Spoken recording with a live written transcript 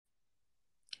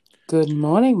Good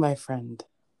morning, my friend.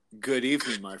 Good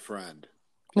evening, my friend.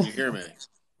 Can you hear me?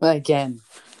 Again.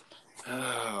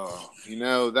 Oh,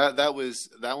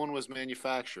 that one was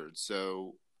manufactured,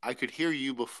 so I could hear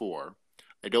you before.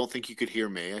 I don't think you could hear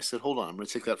me. I said, "Hold on, I'm going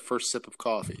to take that first sip of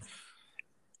coffee,"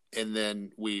 and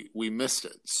then we missed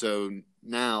it. So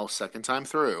now, second time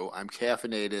through, I'm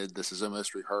caffeinated. This is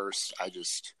almost rehearsed. I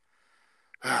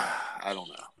don't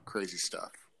know, crazy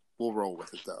stuff. We'll roll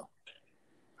with it though.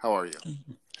 How are you?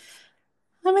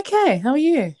 I'm okay. How are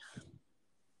you?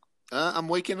 I'm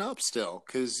waking up still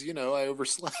because I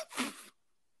overslept.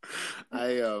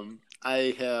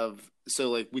 I have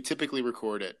like we typically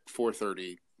record at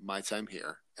 4:30 my time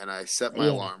here, and I set my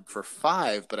Yeah. alarm for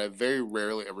 5, but I very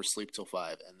rarely ever sleep till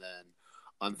 5, and then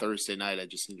on Thursday night I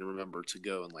just need to remember to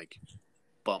go and like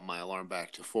bump my alarm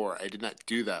back to 4. I did not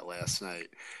do that last night,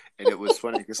 and it was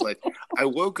funny because like I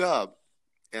woke up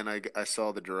and I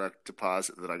saw the direct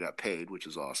deposit that I got paid, which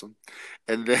is awesome,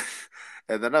 and then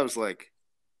and then I was like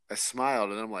I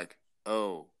smiled and I'm like,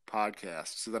 oh,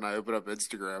 podcast. So then I open up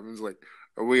Instagram and it's like,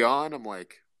 are we on? I'm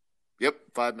like, yep,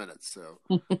 5 minutes. So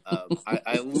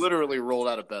I literally rolled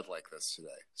out of bed like this today.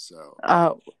 So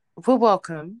Uh, well,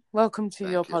 welcome. Welcome to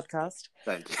your thank you. podcast.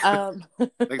 Thank you. Um,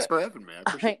 Thanks for having me. I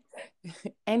appreciate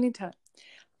it. Anytime.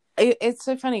 It's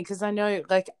so funny because I know,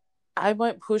 like, I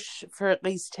won't push for at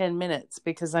least 10 minutes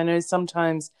because I know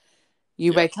sometimes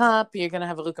you Yeah. wake up, you're going to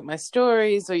have a look at my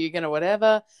stories or you're going to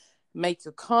whatever, make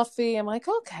your coffee. I'm like,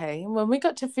 okay. And when we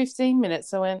got to 15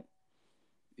 minutes, I went,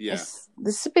 Yeah.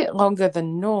 this is a bit longer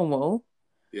than normal.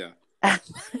 Yeah.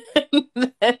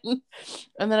 and then,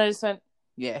 and then I just went,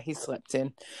 yeah, he slept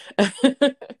in.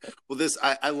 Well,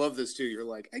 I love this too. You're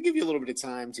like, I give you a little bit of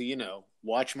time to,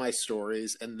 watch my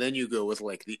stories, and then you go with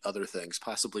like the other things,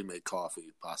 possibly make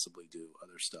coffee, possibly do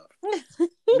other stuff.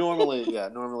 Normally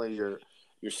your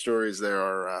stories there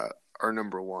are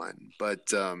number one,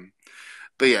 but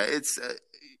yeah, it's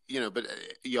but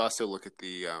you also look at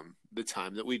the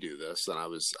time that we do this, and I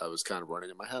was kind of running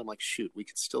in my head. I'm like, shoot, we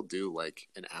could still do like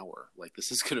an hour. Like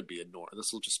this is going to be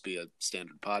this will just be a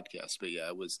standard podcast. But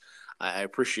yeah, I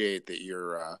appreciate that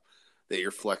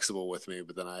you're flexible with me.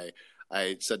 But then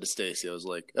I said to Stacy, I was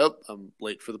like, oh, I'm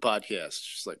late for the podcast.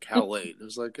 She's like, how late? It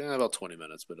was like about 20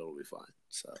 minutes, but it'll be fine.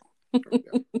 So there we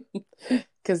go.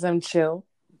 Because I'm chill.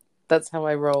 That's how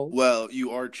I roll. Well,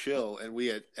 you are chill, and we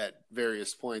at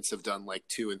various points have done like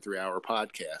 2 and 3 hour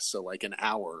podcasts. So like an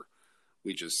hour,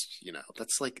 we just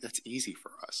that's easy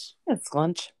for us. It's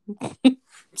lunch.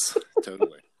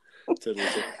 Totally. Totally.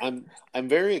 I'm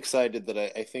very excited that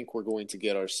I think we're going to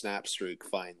get our snap streak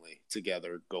finally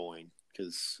together going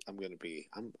because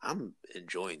I'm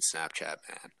enjoying Snapchat,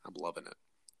 man. I'm loving it.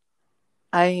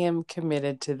 I am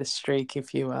committed to the streak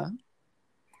if you are.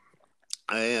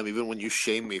 I am, even when you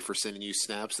shame me for sending you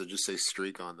snaps that just say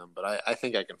streak on them. But I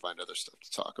think I can find other stuff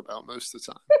to talk about most of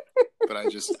the time. But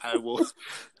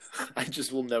I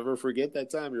just will never forget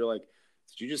that time. You're like,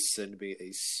 did you just send me a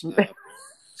snap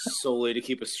solely to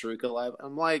keep a streak alive?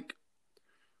 I'm like,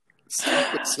 it's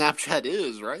not what Snapchat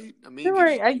is, right? I mean, Don't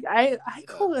worry, I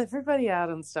call everybody out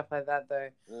on stuff like that though.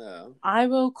 Yeah. I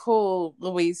will call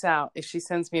Louise out if she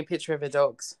sends me a picture of her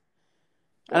dogs.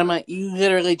 Why? And I'm like, you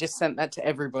literally just sent that to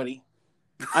everybody.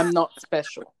 I'm not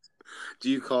special. Do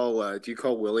you call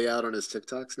Willie out on his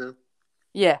TikToks now?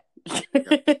 Yeah.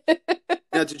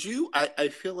 Now, did you? I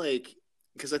feel like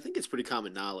because I think it's pretty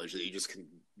common knowledge that you just can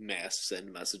mass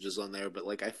send messages on there, but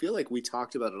like I feel like we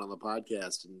talked about it on the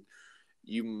podcast, and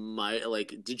you might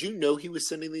like. Did you know he was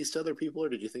sending these to other people, or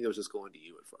did you think it was just going to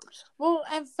you at first? Well,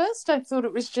 at first I thought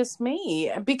it was just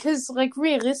me because, like,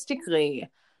 realistically,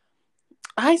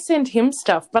 I sent him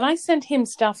stuff, but I sent him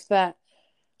stuff that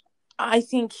I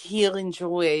think he'll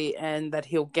enjoy and that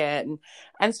he'll get.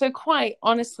 And so quite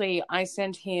honestly, I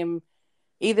sent him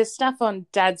either stuff on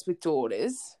dads with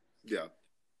daughters. Yeah.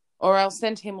 Or I'll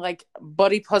send him like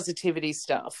body positivity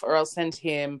stuff, or I'll send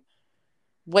him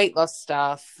weight loss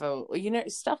stuff, or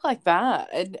stuff like that.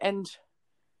 And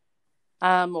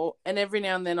every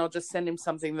now and then I'll just send him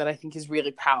something that I think is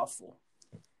really powerful.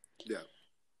 Yeah.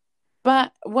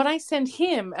 But what I send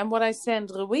him and what I send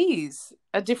Louise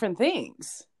are different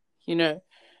things.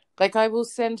 Like I will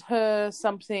send her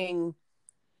something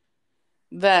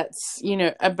that's,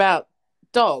 about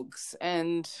dogs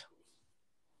and,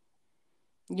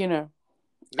 Yeah.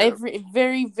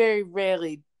 very, very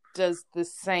rarely does the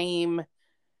same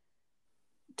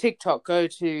TikTok go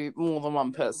to more than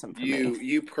one person for me.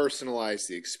 You personalize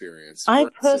the experience. I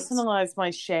For instance, personalize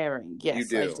my sharing. Yes, you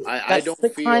do. I do. I That's don't the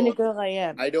feel kind of girl I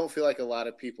am. I don't feel like a lot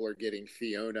of people are getting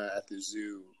Fiona at the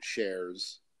zoo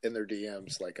shares in their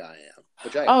DMs like I am,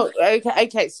 which I Oh, appreciate.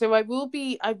 okay. So I will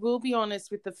be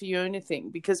honest with the Fiona thing,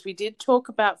 because we did talk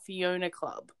about Fiona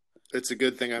Club. It's a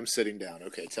good thing I'm sitting down.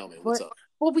 Okay, tell me what's What? up.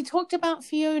 Well, we talked about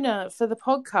Fiona for the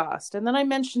podcast, and then I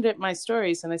mentioned it in my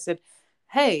stories, and I said,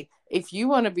 "Hey, if you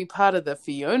want to be part of the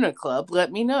Fiona Club,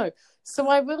 let me know." So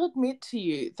I will admit to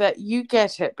you that you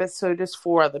get it, but so does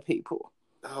 4 other people.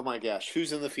 Oh my gosh,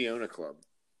 who's in the Fiona Club?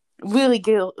 Willie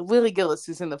Gillis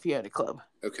is in the Fiona Club,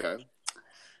 Okay.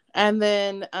 and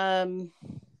then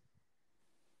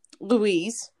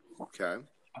Louise, Okay.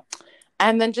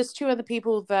 and then just 2 other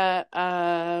people that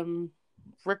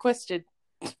requested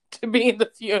to be in the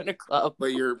Fiona Club.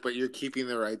 But you're keeping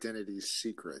their identities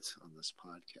secret on this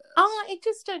podcast. I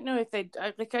just don't know if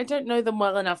I don't know them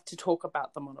well enough to talk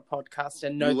about them on a podcast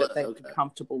and know that they'd be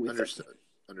comfortable with Understood. it.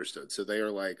 Understood. So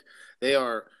they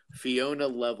are Fiona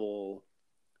level.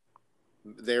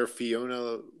 They're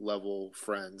Fiona level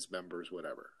friends, members,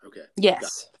 whatever. Okay.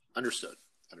 Yes. Understood.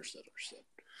 Understood.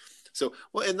 So,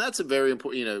 well, and that's a very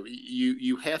important.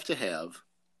 You have to have,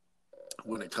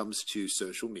 when it comes to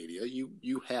social media,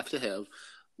 you have to have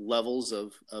levels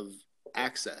of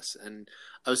access. And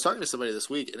I was talking to somebody this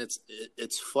week, and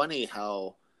it's funny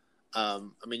how,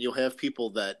 you'll have people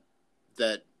that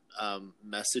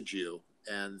message you,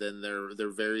 and then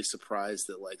they're very surprised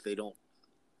that like they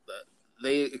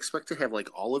expect to have like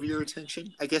all of your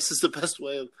attention, I guess is the best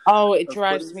way of. Oh, it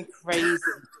drives me crazy.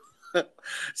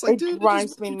 It's like, dude,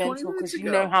 drives me mental because you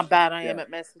know how bad I am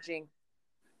at messaging.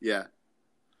 Yeah.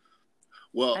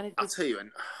 Well, I'll tell you,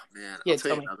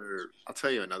 I'll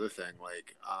tell you another thing.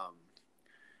 Like,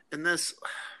 in this,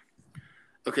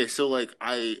 okay, so like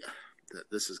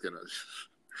this is gonna,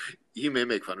 you may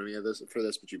make fun of me for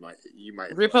this, but you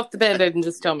might rip off the Band-Aid and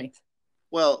just tell me.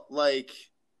 Well, like,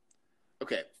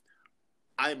 okay,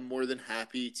 I'm more than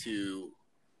happy to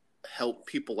help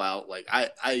people out. Like,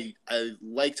 I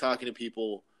like talking to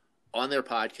people on their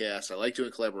podcast. I like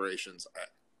doing collaborations.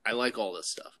 I like all this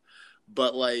stuff,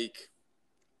 but like,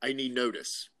 I need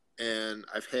notice, and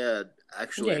I've had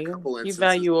actually a couple instances. You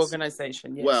value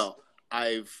organization, yes. Well,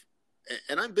 and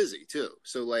I'm busy too.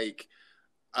 So like,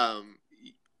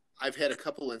 I've had a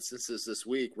couple instances this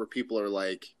week where people are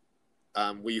like,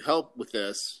 will you help with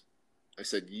this? I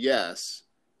said, yes.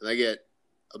 And I get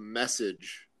a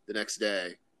message the next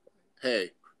day.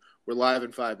 Hey, we're live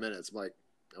in 5 minutes. I'm like,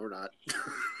 no, we're not.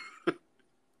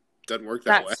 Doesn't work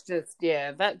that way.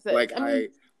 That's like,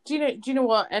 do you know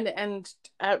what? And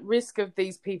at risk of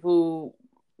these people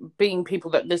being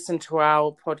people that listen to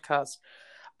our podcast,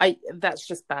 that's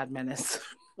just bad manners.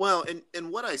 Well,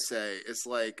 and what I say is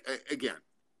like, again,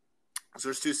 so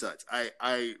there's 2 sides.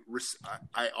 I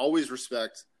always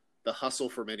respect the hustle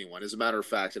from anyone. As a matter of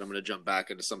fact, and I'm going to jump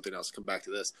back into something else, come back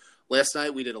to this. Last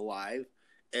night we did a live,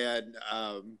 and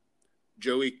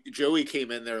Joey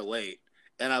came in there late,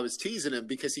 and I was teasing him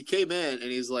because he came in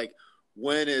and he's like,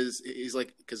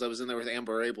 because I was in there with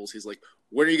Amber Abels. He's like,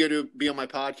 when are you going to be on my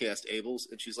podcast,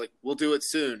 Abels? And she's like, we'll do it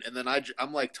soon. And then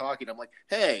I'm like talking. I'm like,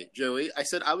 hey, Joey, I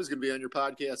said I was going to be on your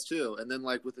podcast too. And then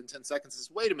like within 10 seconds, says,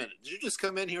 wait a minute, did you just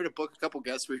come in here to book a couple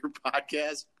guests for your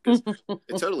podcast? Because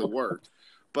it totally worked.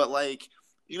 But like,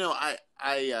 I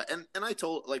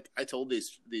told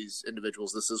these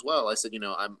individuals this as well. I said,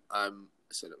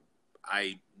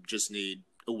 I just need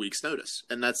a week's notice,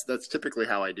 and that's typically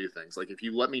how I do things. Like, if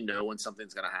you let me know when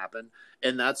something's going to happen,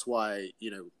 and that's why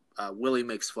Willie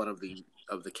makes fun of the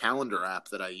calendar app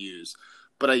that I use,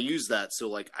 but I use that so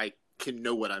like I can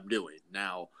know what I'm doing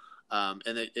now,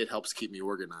 and it helps keep me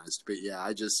organized. But yeah,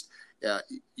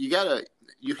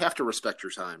 you have to respect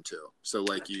your time too. So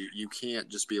like you can't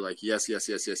just be like yes,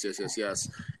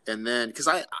 and then because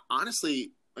I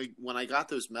honestly, like, when I got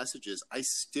those messages,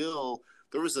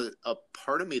 there was a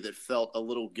part of me that felt a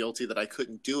little guilty that I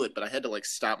couldn't do it, but I had to like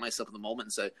stop myself in the moment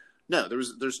and say, no,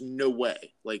 there's no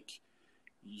way. Like,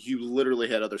 you literally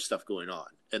had other stuff going on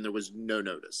and there was no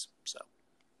notice.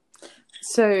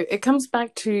 So it comes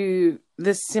back to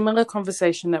the similar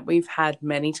conversation that we've had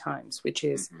many times, which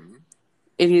is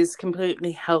it is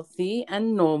completely healthy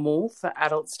and normal for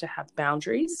adults to have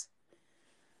boundaries.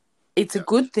 It's a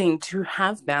good thing to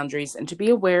have boundaries and to be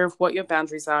aware of what your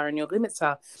boundaries are and your limits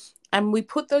are. And we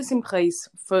put those in place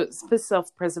for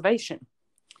self-preservation.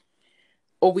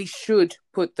 Or we should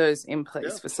put those in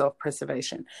place for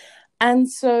self-preservation.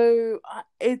 And so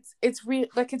it's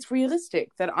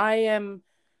realistic that I'm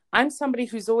somebody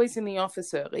who's always in the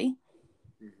office early.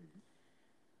 Mm-hmm.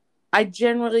 I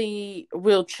generally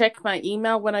will check my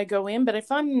email when I go in, but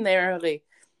if I'm in there early,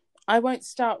 I won't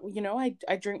start,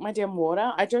 I drink my damn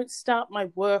water. I don't start my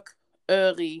work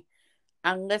early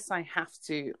unless I have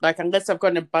to, like, unless I've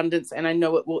got an abundance and I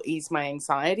know it will ease my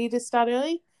anxiety to start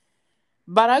early.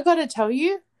 But I got to tell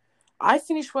you, I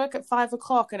finish work at 5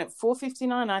 o'clock, and at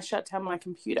 4:59, I shut down my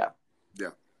computer.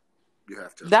 Yeah, you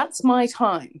have to. That's my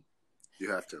time.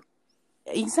 You have to.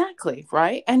 Exactly,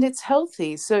 right? And it's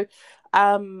healthy. So,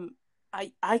 I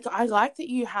like that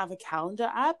you have a calendar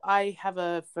app. I have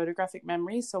a photographic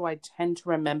memory, so I tend to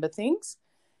remember things.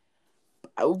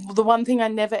 The one thing I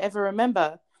never ever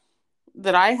remember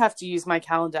that I have to use my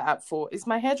calendar app for is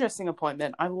my hairdressing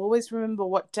appointment. I will always remember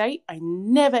what date. I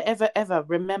never ever ever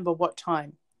remember what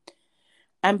time.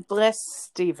 And bless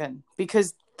Stephen,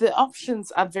 because the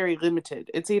options are very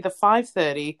limited. It's either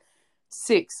 5:30,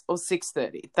 6, or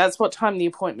 6:30. That's what time the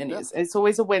appointment is. It's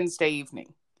always a Wednesday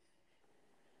evening.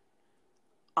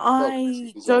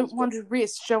 I don't want to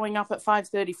risk showing up at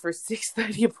 5:30 for a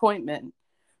 6:30 appointment.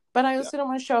 But I also don't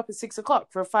want to show up at 6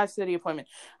 o'clock for a 5:30 appointment.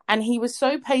 And he was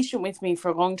so patient with me for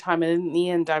a long time. And in the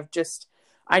end,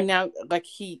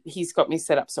 he's got me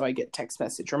set up so I get text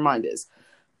message reminders.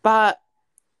 But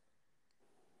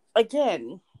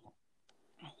again,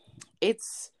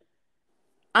 it's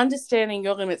understanding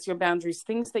your limits, your boundaries,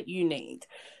 things that you need.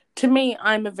 To me,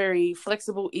 I'm a very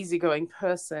flexible, easygoing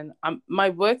person. My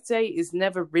workday is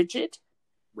never rigid.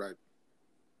 Right.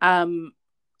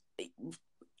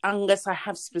 Unless I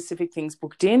have specific things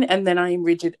booked in, and then I am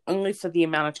rigid only for the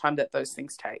amount of time that those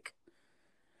things take.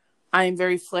 I am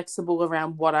very flexible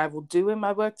around what I will do in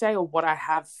my workday or what I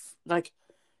have, like,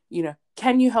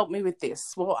 can you help me with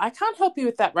this? Well, I can't help you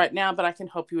with that right now, but I can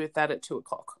help you with that at 2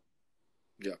 o'clock.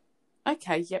 Yeah.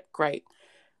 Okay, yep, great.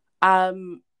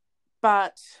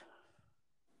 But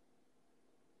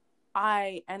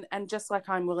and just like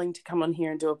I'm willing to come on here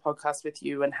and do a podcast with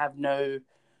you and have no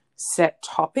set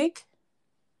topic,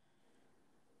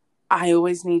 I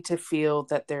always need to feel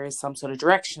that there is some sort of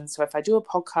direction. So if I do a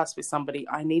podcast with somebody,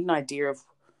 I need an idea of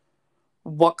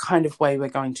what kind of way we're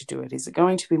going to do it. Is it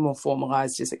going to be more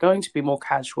formalized? Is it going to be more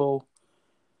casual?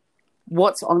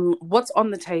 What's on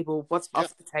the table? What's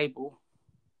off the table?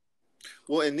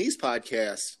 Well, in these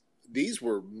podcasts, these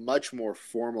were much more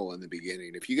formal in the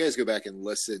beginning. If you guys go back and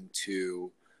listen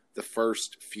to the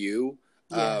first few,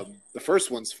 the first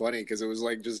one's funny because it was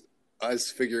like just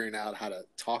us figuring out how to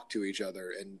talk to each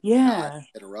other and not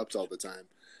interrupt all the time.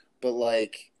 But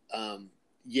like,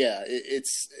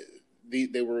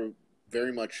 they were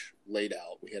very much laid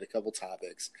out. We had a couple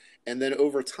topics, and then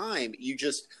over time,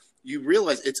 you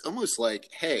realize it's almost like,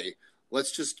 hey,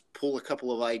 let's just pull a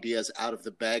couple of ideas out of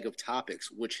the bag of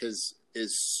topics, which is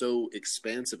so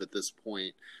expansive at this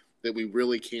point that we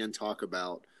really can talk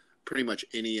about pretty much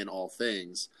any and all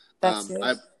things. That's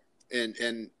it.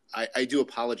 I do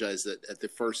apologize that at the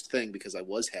first thing, because I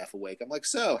was half awake, I'm like,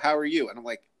 so how are you? And I'm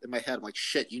like, in my head, I'm like,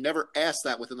 shit, you never asked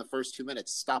that within the first 2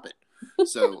 minutes. Stop it.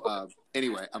 So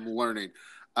anyway, I'm learning.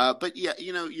 But yeah,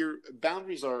 your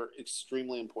boundaries are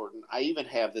extremely important. I even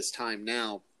have this time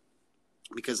now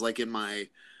because like in my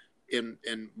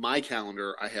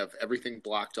calendar, I have everything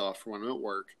blocked off for when I'm at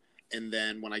work. And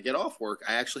then when I get off work,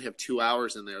 I actually have 2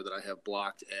 hours in there that I have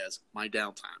blocked as my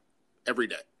downtime every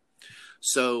day.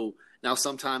 So now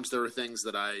sometimes there are things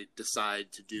that I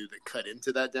decide to do that cut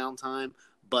into that downtime,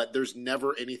 but there's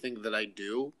never anything that I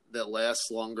do that lasts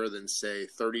longer than, say,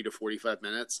 30 to 45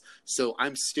 minutes. So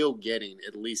I'm still getting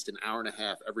at least an hour and a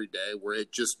half every day where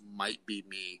it just might be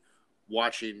me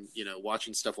watching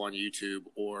stuff on YouTube,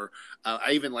 or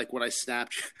I even like when I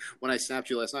snapped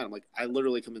you last night, I'm like, I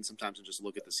literally come in sometimes and just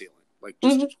look at the ceiling, like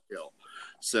just to chill.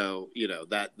 So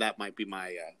that might be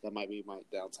my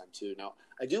downtime too. Now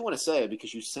I do want to say,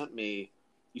 because you sent me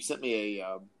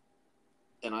an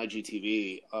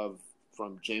IGTV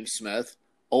from James Smith.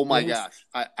 Oh my gosh,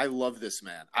 I love this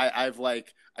man. I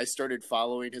started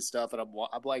following his stuff, and I'm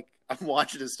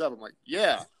watching his stuff. I'm like,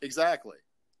 yeah, exactly.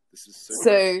 This is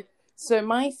so. So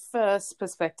my first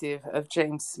perspective of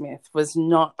James Smith was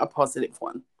not a positive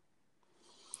one.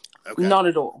 Okay. Not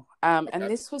at all. And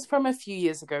this was from a few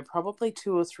years ago, probably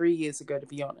 2 or 3 years ago, to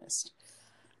be honest.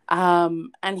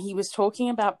 And he was talking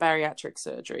about bariatric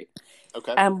surgery.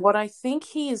 Okay. And what I think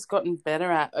he has gotten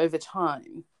better at over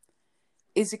time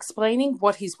is explaining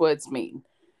what his words mean.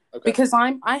 Okay. Because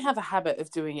I have a habit of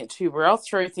doing it too, where I'll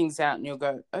throw things out and you'll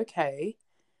go, okay,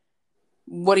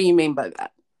 what do you mean by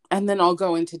that? And then I'll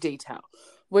go into detail.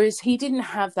 Whereas he didn't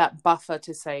have that buffer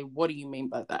to say, what do you mean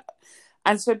by that?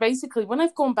 And so basically, when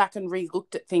I've gone back and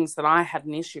re-looked at things that I had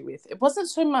an issue with, it wasn't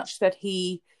so much that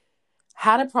he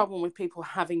had a problem with people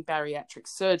having bariatric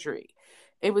surgery.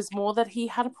 It was more that he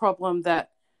had a problem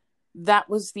that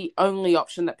was the only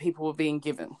option that people were being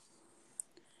given.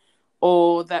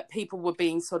 or that people were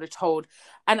being sort of told.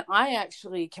 And I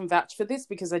actually can vouch for this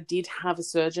because I did have a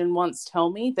surgeon once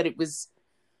tell me that it was,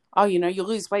 oh, you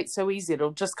lose weight so easy,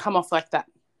 it'll just come off like that.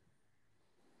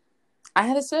 I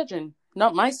had a surgeon,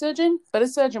 not my surgeon, but a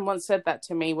surgeon once said that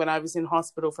to me when I was in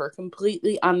hospital for a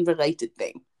completely unrelated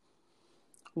thing.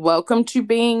 Welcome to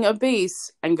being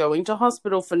obese and going to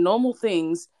hospital for normal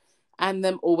things and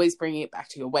them always bringing it back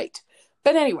to your weight.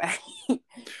 But anyway,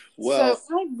 Well,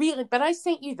 so I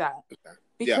sent you that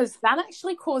because that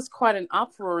actually caused quite an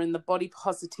uproar in the body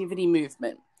positivity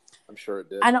movement. I'm sure it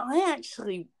did. And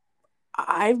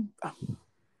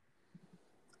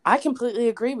I completely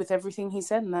agree with everything he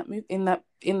said in that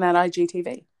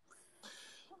IGTV.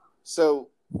 So,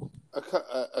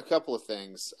 a couple of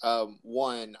things.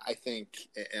 One, I think,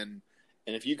 and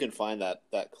if you can find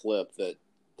that clip that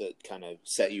kind of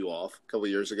set you off a couple of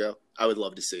years ago, I would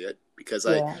love to see it because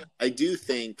I do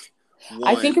think.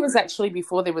 I think it was actually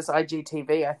before there was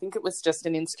IGTV. I think it was just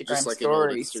an Instagram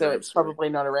story, so it's probably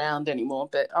not around anymore.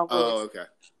 But I'll go. Oh,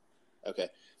 okay.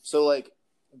 So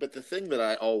but the thing that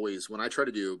I always, when I try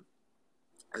to do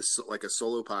a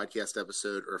solo podcast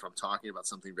episode, or if I'm talking about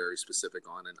something very specific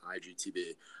on an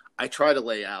IGTV, I try to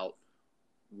lay out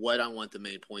what I want the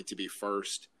main point to be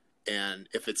first, and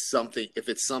if it's something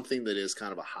that is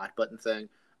kind of a hot button thing,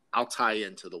 I'll tie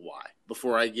into the why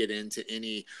before I get into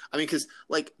any. I mean, because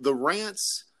the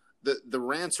rants, the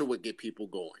rants are what get people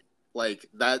going.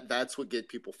 That's what get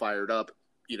people fired up,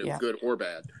 good or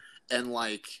bad, and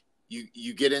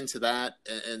you get into that,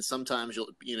 and sometimes you'll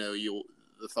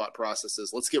the thought process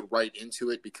is let's get right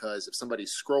into it because if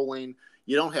somebody's scrolling,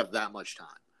 you don't have that much time.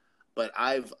 But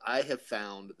I have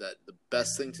found that the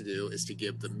best thing to do is to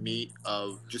give the meat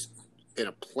of just in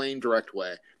a plain direct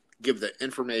way, give the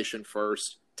information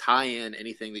first, tie in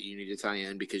anything that you need to tie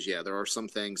in because there are some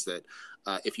things that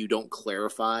if you don't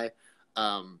clarify,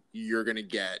 you're going to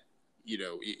get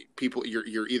people.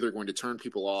 You're either going to turn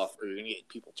people off or you're going to get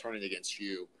people turning against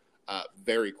you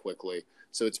very quickly.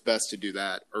 So it's best to do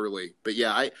that early. But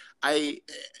I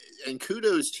and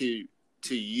kudos to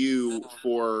you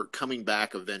for coming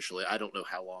back eventually. I don't know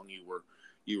how long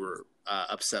you were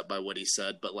upset by what he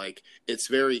said, but it's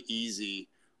very easy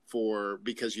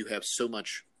because you have so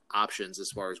much options as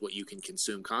far as what you can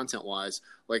consume content wise.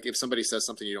 If somebody says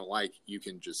something you don't like, you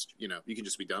can just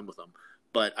be done with them.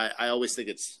 But I always think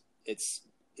it's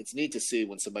neat to see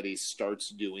when somebody starts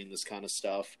doing this kind of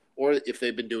stuff, or if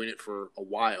they've been doing it for a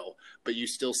while, but you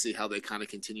still see how they kind of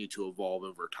continue to evolve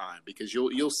over time because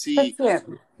you'll see,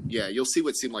 you'll see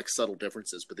what seem like subtle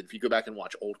differences. But then if you go back and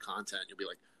watch old content, you'll be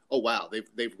like, oh wow,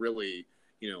 they've really,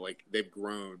 they've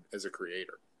grown as a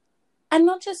creator. And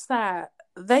not just that,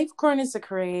 they've grown as a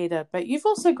creator, but you've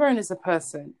also grown as a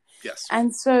person. Yes.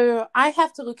 And so I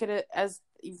have to look at it as,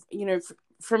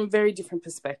 from very different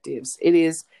perspectives. It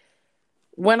is,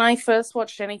 when I first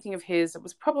watched anything of his, it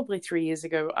was probably 3 years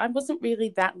ago. I wasn't really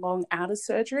that long out of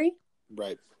surgery.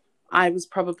 Right. I was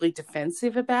probably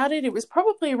defensive about it. It was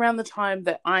probably around the time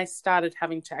that I started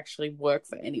having to actually work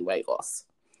for any weight loss.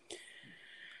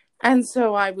 And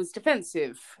so I was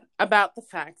defensive about the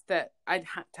fact that I'd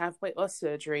had to have weight loss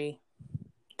surgery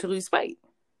to lose weight,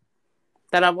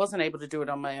 that I wasn't able to do it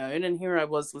on my own. And here I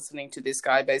was listening to this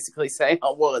guy basically say,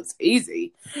 oh, well, it's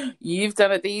easy. You've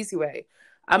done it the easy way,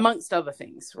 amongst other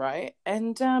things, right?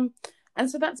 And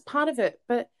so that's part of it.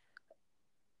 But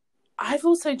I've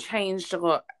also changed a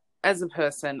lot as a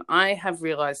person. I have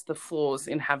realized the flaws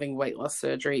in having weight loss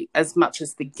surgery as much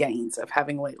as the gains of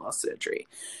having weight loss surgery.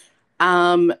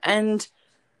 And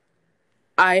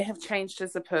I have changed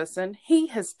as a person. He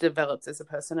has developed as a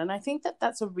person. And I think that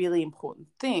that's a really important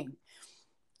thing.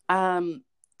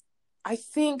 I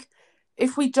think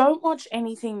if we don't watch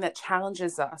anything that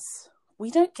challenges us,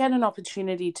 we don't get an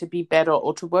opportunity to be better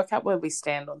or to work out where we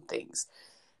stand on things.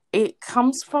 It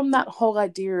comes from that whole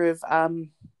idea of,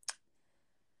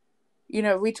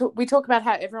 we talk about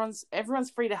how everyone's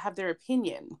free to have their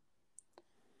opinion.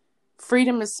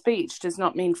 Freedom of speech does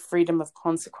not mean freedom of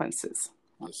consequences.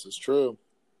 This is true.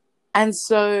 And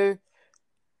so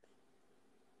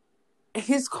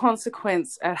his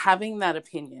consequence at having that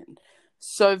opinion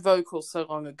so vocal so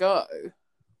long ago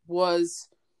was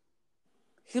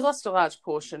he lost a large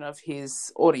portion of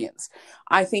his audience.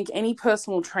 I think any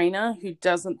personal trainer who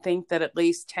doesn't think that at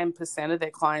least 10% of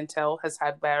their clientele has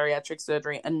had bariatric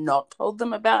surgery and not told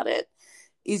them about it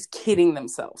is kidding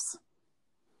themselves.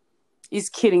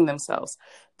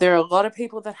 There are a lot of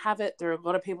people that have it. There are a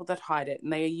lot of people that hide it.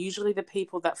 And they are usually the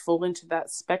people that fall into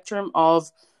that spectrum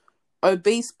of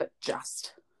obese, but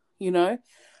just,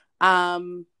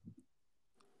 And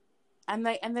and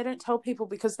they don't tell people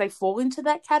because they fall into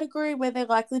that category where they're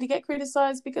likely to get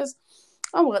criticized because,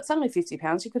 oh, well, it's only 50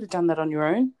 pounds. You could have done that on your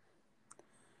own.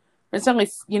 It's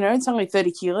only, it's only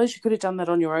 30 kilos. You could have done that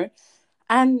on your own.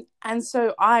 And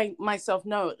so I myself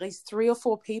know at least 3 or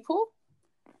 4 people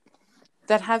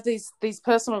that have these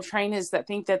personal trainers that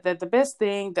think that they're the best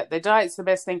thing, that their diet's the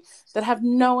best thing, that have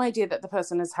no idea that the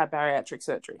person has had bariatric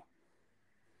surgery.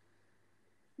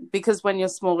 Because when you're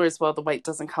smaller as well, the weight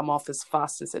doesn't come off as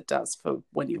fast as it does for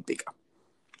when you're bigger.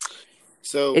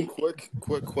 So quick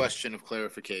question of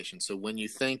clarification. So when you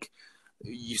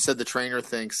said the trainer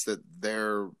thinks that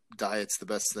their diet's the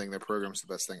best thing, their program's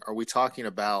the best thing. Are we talking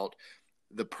about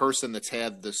the person that's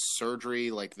had the surgery,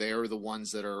 like they're the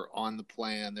ones that are on the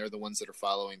plan, they're the ones that are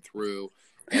following through?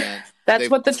 And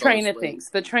that's what the trainer thinks.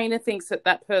 The trainer thinks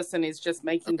that person is just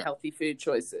making healthy food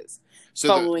choices,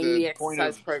 following the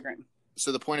exercise program.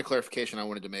 So the point of clarification I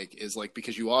wanted to make is like,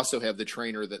 because you also have the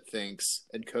trainer that thinks,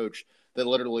 and coach that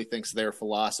literally thinks their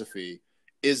philosophy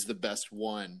is the best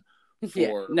one.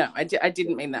 I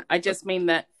didn't mean that. I just mean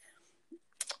that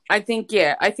I think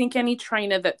any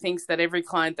trainer that thinks that every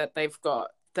client that they've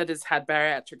got that has had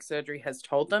bariatric surgery has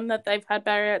told them that they've had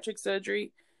bariatric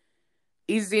surgery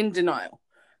is in denial.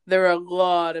 There are a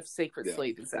lot of secret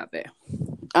sleevers out there.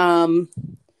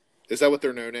 Is that what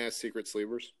they're known as, secret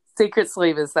sleevers? Secret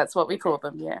sleevers, that's what we call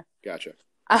them, yeah. Gotcha.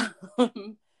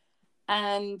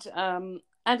 And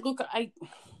look,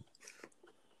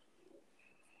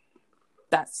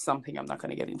 that's something I'm not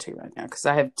going to get into right now because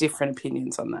I have different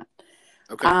opinions on that.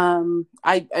 Okay. I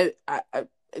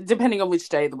depending on which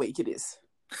day of the week it is.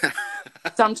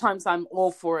 Sometimes I'm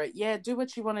all for it. Yeah, do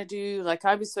what you want to do. Like,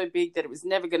 I was so big that it was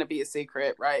never going to be a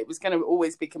secret, right? It was going to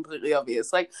always be completely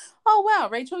obvious. Like, oh, wow,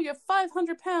 Rachel, you're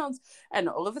 500 pounds. And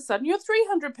all of a sudden you're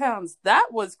 300 pounds. That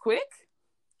was quick.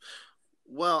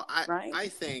 Well, I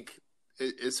think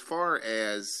as far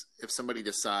as if somebody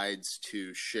decides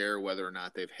to share whether or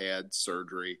not they've had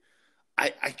surgery,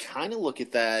 I kind of look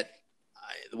at that,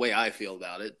 the way I feel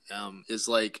about it, is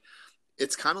like,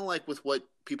 it's kind of like with what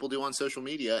people do on social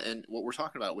media and what we're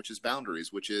talking about, which is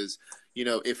boundaries, which is,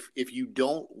 if you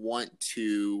don't want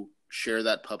to share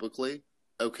that publicly,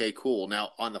 okay, cool.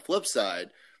 Now, on the flip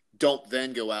side, don't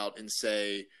then go out and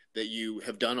say that you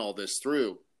have done all this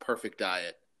through perfect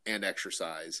diet and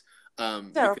exercise.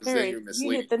 Because then you're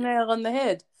misleading. You hit the nail on the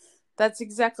head. That's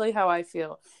exactly how I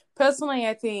feel. Personally,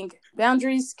 I think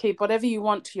boundaries, keep whatever you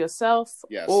want to yourself.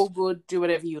 Yes. All good, do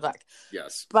whatever you like.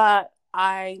 Yes. But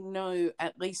I know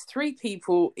at least 3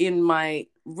 people in my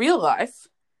real life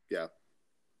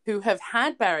who have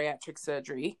had bariatric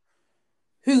surgery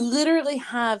who literally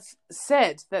have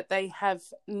said that they have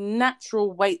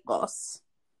natural weight loss.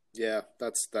 Yeah,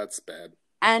 that's bad.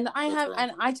 And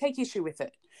I take issue with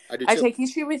it. I do too. I take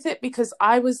issue with it because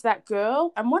I was that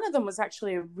girl, and one of them was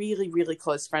actually a really, really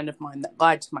close friend of mine that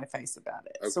lied to my face about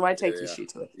it. Okay. So I take issue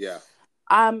to it. Yeah.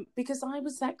 Because I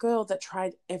was that girl that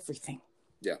tried everything.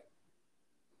 Yeah.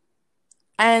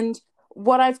 And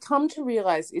what I've come to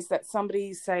realize is that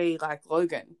somebody, say, like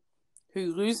Logan,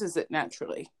 who loses it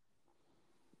naturally,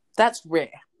 that's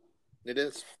rare. It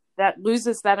is. That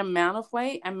loses that amount of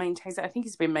weight and maintains it. I think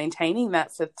he's been maintaining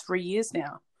that for 3 years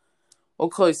now, or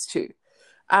close to.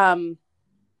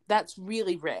 That's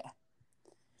really rare.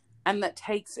 And that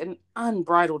takes an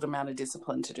unbridled amount of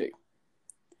discipline to do.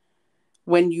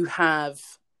 When you have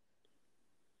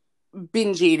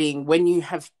binge eating, when you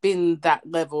have been that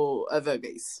level of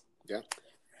obese. Yeah.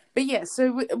 But yeah,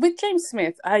 so with James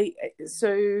Smith, the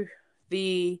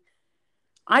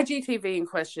IGTV in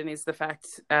question is the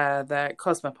fact that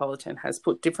Cosmopolitan has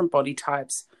put different body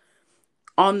types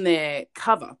on their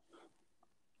cover.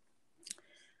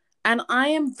 And I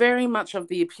am very much of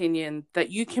the opinion that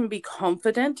you can be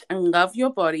confident and love your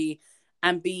body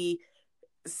and be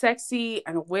sexy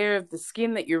and aware of the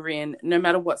skin that you're in, no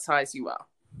matter what size you are.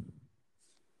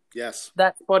 Yes.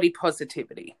 That's body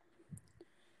positivity.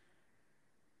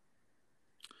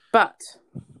 But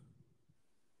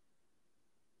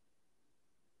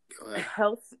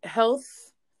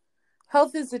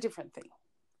health is a different thing.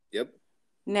 Yep.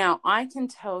 Now, I can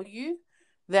tell you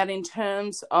that in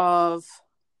terms of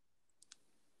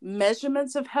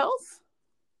measurements of health,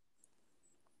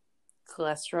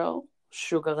 cholesterol,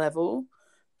 sugar level,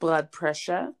 blood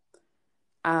pressure,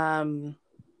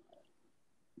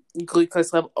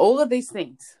 glucose level, all of these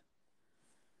things,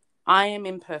 I am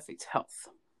in perfect health.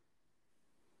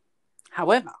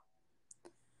 However,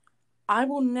 I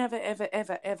will never, ever,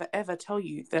 ever, ever, ever tell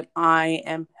you that I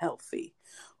am healthy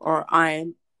or I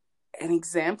am an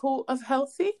example of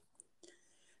healthy,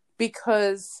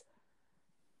 because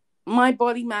my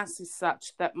body mass is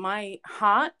such that my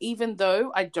heart, even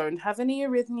though I don't have any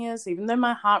arrhythmias, even though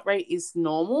my heart rate is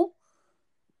normal,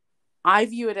 I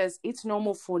view it as it's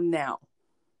normal for now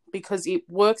because it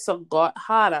works a lot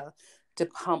harder to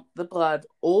pump the blood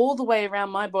all the way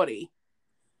around my body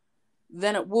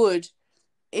than it would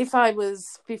if I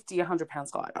was 50, 100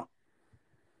 pounds lighter.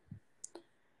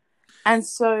 And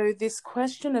so this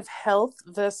question of health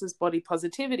versus body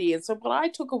positivity. And so what I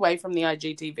took away from the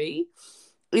IGTV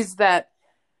is that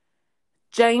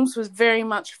James was very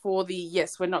much for the,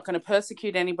 yes, we're not going to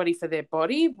persecute anybody for their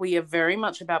body. We are very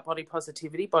much about body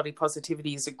positivity. Body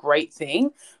positivity is a great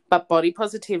thing, but body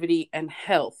positivity and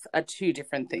health are two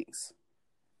different things.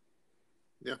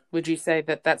 Yeah. Would you say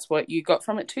that that's what you got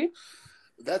from it too?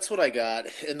 That's what I got.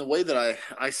 And the way that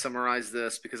I summarize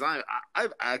this, because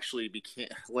I've actually became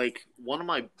like one of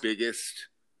my biggest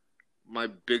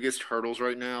hurdles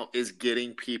right now is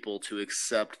getting people to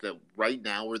accept that right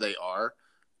now where they are,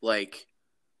 like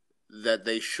that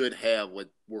they should have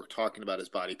what we're talking about as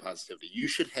body positivity. You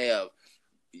should have,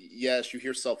 yes, you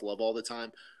hear self-love all the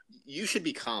time. You should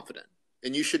be confident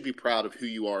and you should be proud of who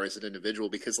you are as an individual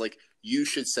because like you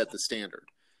should set the standard.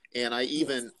 And I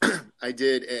even, I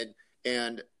did,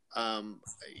 and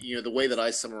you know, the way that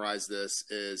I summarize this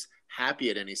is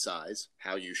happy at any size,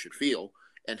 how you should feel,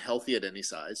 and healthy at any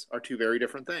size are two very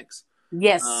different things.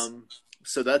 Yes.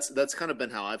 So that's kind of been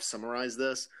how I've summarized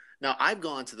this. Now I've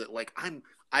gone to the like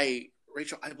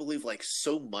Rachel, I believe like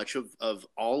so much of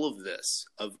all of this,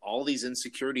 of all these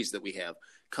insecurities that we have,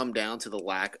 come down to the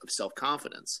lack of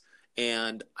self-confidence.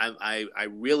 And I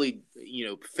really, you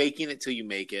know, faking it till you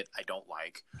make it, I don't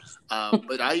like.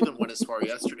 But I even went as far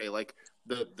yesterday, like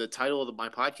the title of my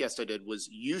podcast I did was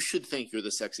 "You Should Think You're the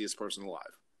Sexiest Person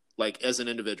Alive," like as an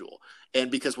individual. And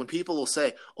because when people will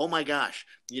say, "Oh my gosh,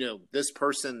 you know, this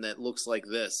person that looks like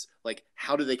this, like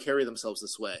how do they carry themselves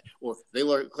this way?" Or they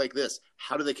look like this,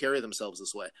 how do they carry themselves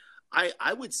this way?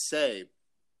 I would say,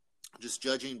 just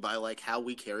judging by like how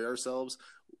we carry ourselves,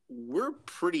 we're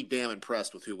pretty damn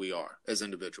impressed with who we are as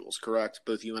individuals, correct?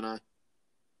 Both you and I?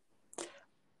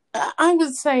 I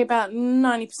would say about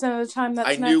 90% of the time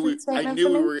that's an accurate statement for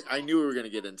me. I knew we were going to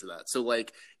get into that. So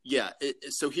like, yeah.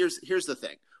 So here's the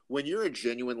thing: when you're a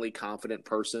genuinely confident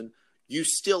person, you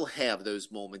still have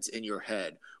those moments in your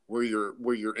head where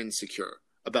you're insecure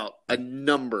about a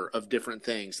number of different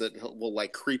things that will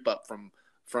like creep up from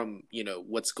you know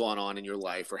what's going on in your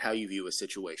life or how you view a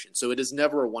situation. So it is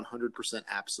never a 100%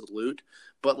 absolute,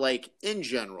 but like in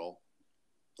general,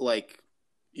 like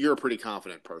you're a pretty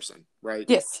confident person, right?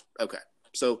 Yes. Okay.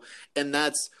 So, and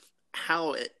that's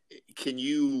how can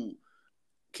you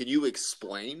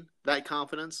explain that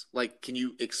confidence? Like, can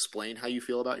you explain how you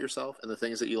feel about yourself and the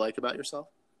things that you like about yourself?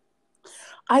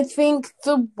 I think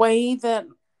the way that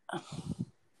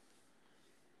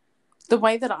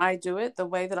I do it, the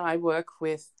way that I work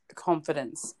with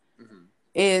confidence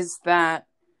is that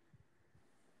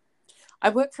I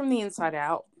work from the inside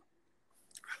out.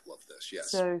 I love this.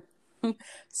 Yes.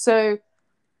 So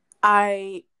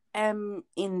I am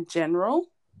in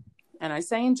general, and I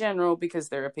say in general because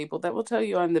there are people that will tell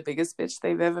you I'm the biggest bitch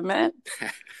they've ever met.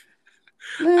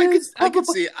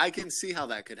 I can see how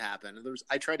that could happen.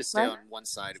 I try to stay on one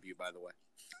side of you, by the way.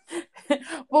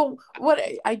 Well,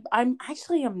 I'm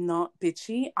not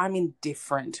bitchy. I'm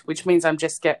indifferent, which means I'm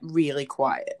just get really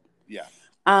quiet. Yeah.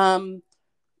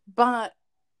 But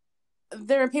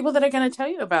there are people that are going to tell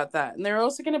you about that. And there are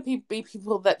also going to be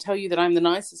people that tell you that I'm the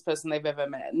nicest person they've ever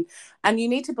met. And you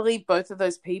need to believe both of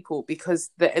those people because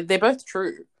they're both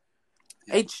true.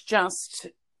 Yeah. It's just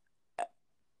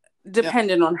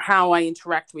dependent on how I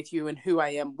interact with you and who I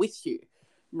am with you,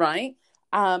 right?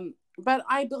 But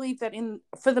I believe that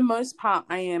for the most part,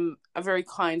 I am a very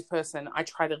kind person. I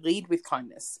try to lead with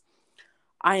kindness.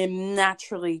 I am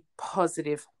naturally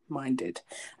positive-minded.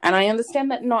 And I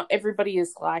understand that not everybody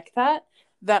is like that,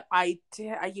 that I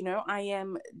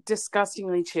am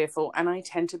disgustingly cheerful and I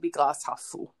tend to be glass half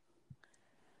full.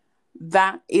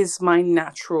 That is my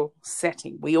natural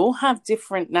setting. We all have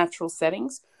different natural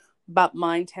settings, but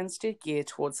mine tends to gear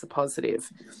towards the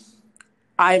positive.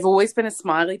 I've always been a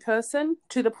smiley person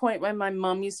to the point where my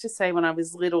mum used to say when I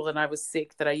was little and I was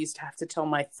sick that I used to have to tell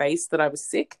my face that I was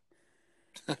sick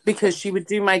because she would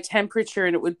do my temperature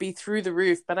and it would be through the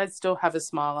roof, but I'd still have a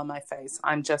smile on my face.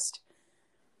 I'm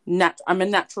a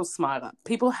natural smiler.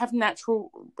 People have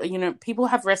people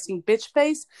have resting bitch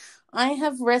face. I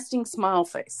have resting smile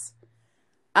face.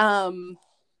 But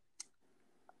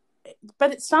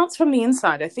it starts from the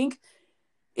inside. I think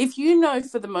if you know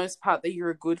for the most part that you're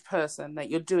a good person, that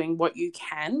you're doing what you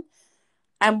can,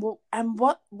 and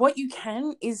what you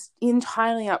can is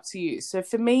entirely up to you. So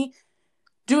for me,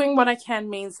 doing what I can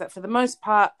means that for the most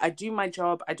part, I do my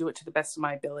job. I do it to the best of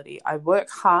my ability. I work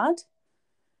hard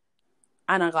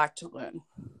and I like to learn.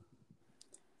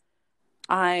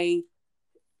 I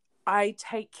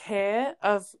take care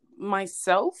of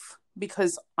myself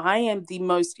because I am the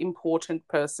most important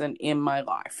person in my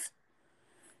life.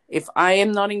 If I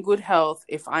am not in good health,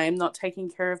 if I am not taking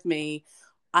care of me,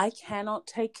 I cannot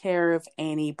take care of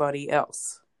anybody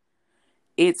else.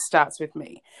 It starts with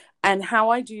me. And how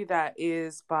I do that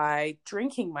is by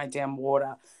drinking my damn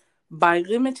water, by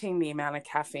limiting the amount of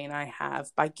caffeine I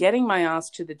have, by getting my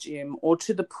ass to the gym or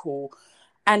to the pool,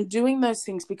 and doing those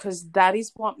things because that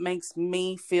is what makes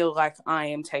me feel like I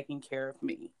am taking care of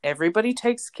me. Everybody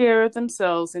takes care of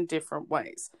themselves in different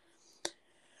ways.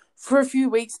 For a few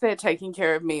weeks, they're taking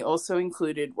care of me also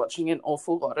included watching an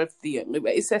awful lot of The Only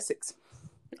Way is Essex.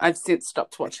 I've since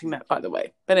stopped watching that, by the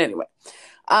way. But anyway.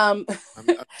 I'm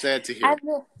sad to hear.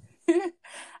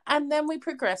 And then we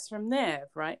progress from there,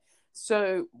 right?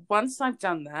 So once I've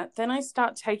done that, then I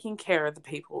start taking care of the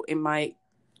people in my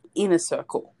inner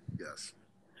circle. Yes.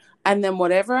 And then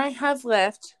whatever I have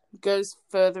left goes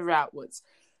further outwards.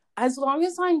 As long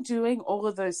as I'm doing all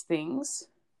of those things,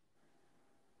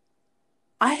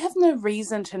 I have no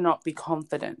reason to not be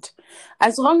confident.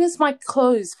 As long as my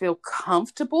clothes feel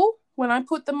comfortable when I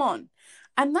put them on.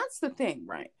 And that's the thing,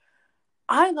 right?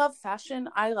 I love fashion.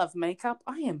 I love makeup.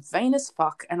 I am vain as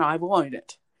fuck and I will own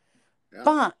it. Yeah.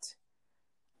 But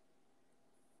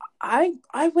I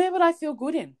wear what I feel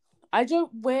good in. I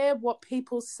don't wear what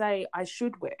people say I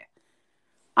should wear.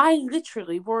 I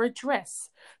literally wore a dress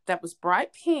that was bright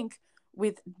pink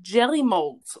with jelly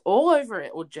molds all over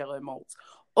it, or jello molds,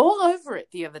 all over it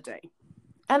the other day.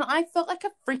 And I felt like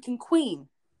a freaking queen.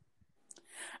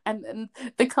 And then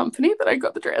the company that I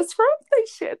got the dress from, they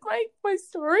shared my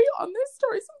story on their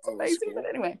story. So it's amazing. Cool. But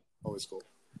anyway. Always cool.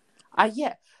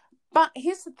 Yeah. But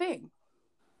here's the thing.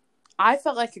 I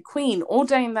felt like a queen all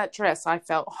day in that dress. I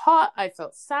felt hot. I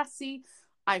felt sassy.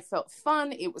 I felt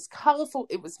fun. It was colorful.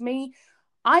 It was me.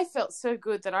 I felt so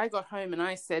good that I got home and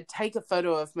I said, take a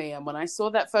photo of me. And when I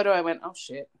saw that photo, I went, oh,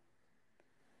 shit.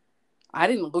 I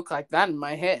didn't look like that in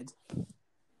my head.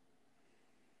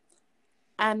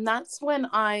 And that's when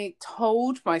I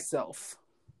told myself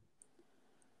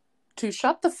to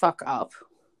shut the fuck up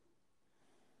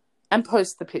and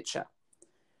post the picture.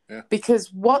 Yeah.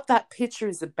 Because what that picture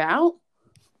is about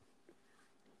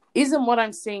isn't what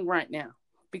I'm seeing right now.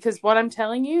 Because what I'm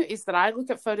telling you is that I look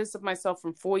at photos of myself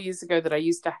from 4 years ago that I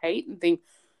used to hate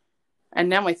and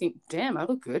now I think, damn, I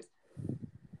look good.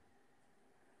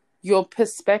 Your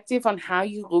perspective on how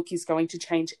you look is going to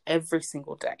change every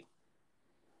single day.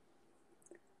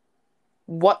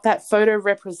 What that photo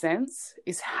represents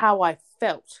is how I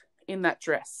felt in that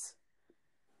dress.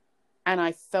 And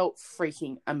I felt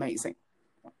freaking amazing.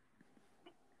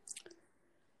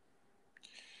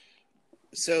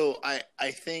 So I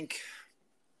think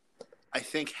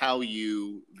how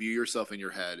you view yourself in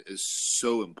your head is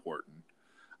so important.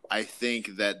 I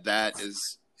think that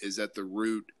is at the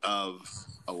root of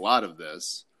a lot of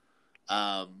this.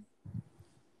 I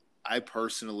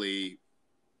personally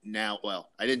I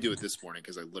didn't do it this morning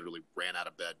because I literally ran out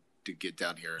of bed to get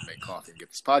down here and make coffee and get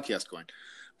this podcast going.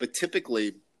 But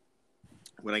typically,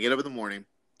 when I get up in the morning,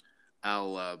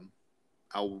 I'll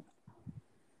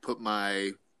put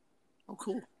my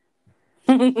cool.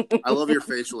 I love your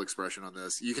facial expression on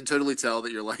this. You can totally tell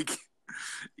that you're like,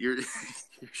 you're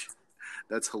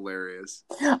that's hilarious.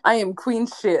 I am queen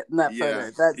shit in that photo.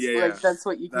 That's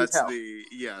what you can tell.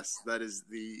 That is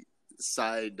the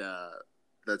side,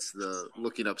 that's the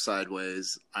looking up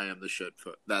sideways. I am the shit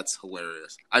foot. That's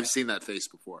hilarious. I've seen that face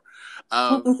before.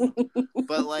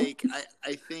 But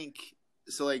I think,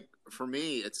 so for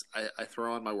me, it's I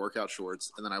throw on my workout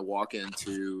shorts and then I walk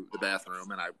into the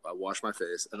bathroom and I wash my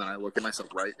face and then I look at myself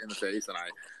right in the face and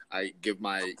I give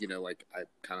my I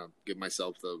kind of give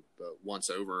myself the once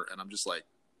over and I'm just like,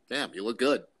 damn, you look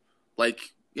good,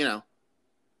 and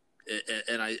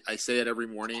I say it every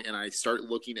morning and I start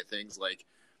looking at things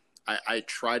I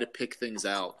try to pick things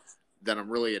out that I'm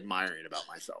really admiring about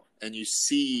myself, and you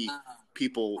see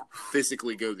people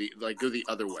physically go the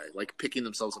other way, picking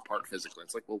themselves apart physically.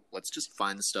 It's well, let's just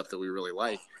find the stuff that we really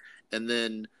like, and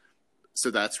then so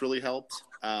that's really helped.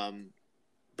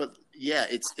 But yeah,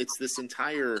 it's this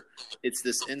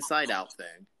inside out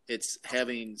thing. It's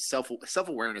having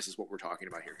self-awareness is what we're talking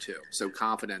about here too. So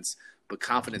confidence, but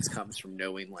confidence comes from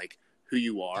knowing who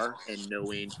you are and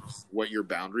knowing what your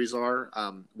boundaries are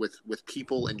with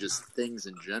people and just things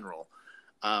in general.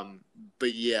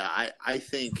 But yeah, I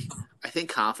think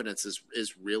confidence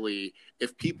is really,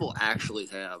 if people actually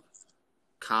have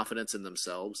confidence in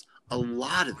themselves, a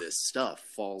lot of this stuff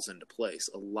falls into place.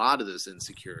 A lot of this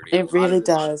insecurity, a It lot of really this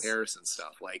does. comparison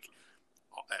stuff, like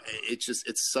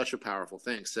it's such a powerful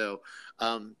thing. So,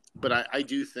 but I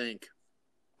do think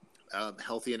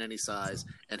healthy in any size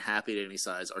and happy at any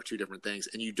size are two different things,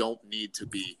 and you don't need to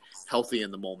be healthy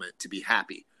in the moment to be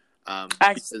happy.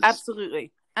 Because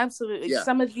Absolutely. Absolutely. yeah,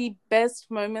 Some of the best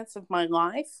moments of my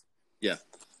life yeah,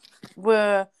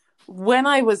 were when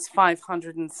I was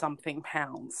 500 and something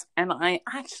pounds and I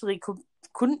actually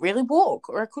couldn't really walk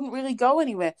or I couldn't really go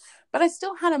anywhere, but I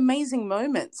still had amazing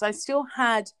moments. I still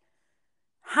had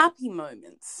happy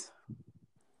moments.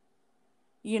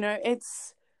 You know,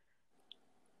 it's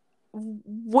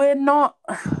we're not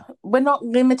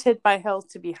limited by health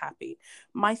to be happy.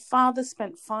 My father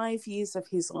spent 5 years of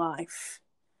his life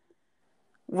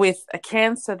with a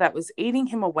cancer that was eating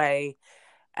him away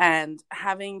and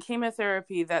having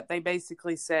chemotherapy that they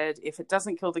basically said, if it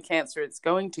doesn't kill the cancer, it's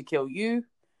going to kill you.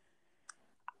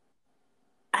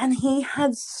 And he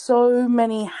had so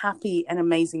many happy and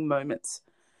amazing moments.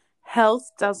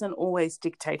 Health doesn't always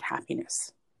dictate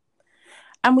happiness.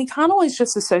 And we can't always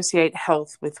just associate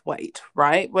health with weight,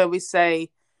 right? Where we say,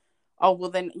 oh, well,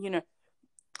 then,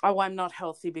 oh, I'm not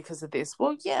healthy because of this.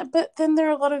 Well, yeah, but then there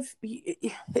are a lot of,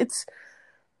 it's,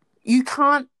 you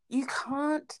can't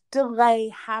delay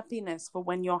happiness for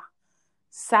when you're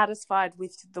satisfied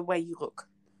with the way you look.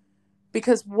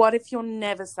 Because what if you're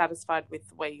never satisfied with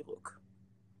the way you look?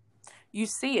 You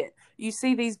see it. You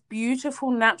see these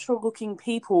beautiful, natural looking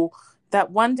people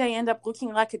that one day end up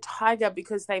looking like a tiger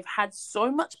because they've had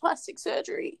so much plastic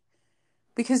surgery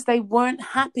because they weren't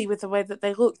happy with the way that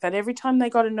they look, that every time they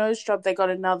got a nose job, they got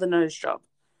another nose job.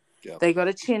 yeah. They got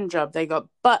a chin job. They got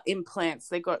butt implants.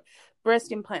 They got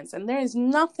breast implants. And there is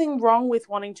nothing wrong with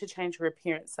wanting to change your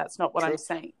appearance. That's not what True. I'm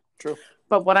saying. True.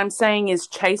 But what I'm saying is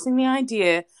chasing the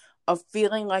idea of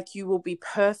feeling like you will be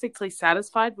perfectly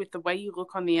satisfied with the way you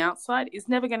look on the outside is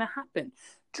never going to happen.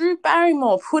 Drew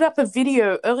Barrymore put up a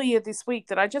video earlier this week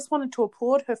that I just wanted to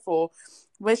applaud her for,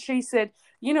 where she said,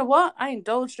 you know what? I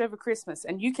indulged over Christmas,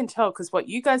 and you can tell because what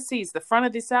you guys see is the front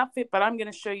of this outfit, but I'm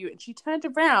going to show you. And she turned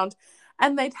around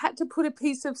and they'd had to put a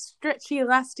piece of stretchy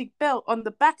elastic belt on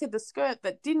the back of the skirt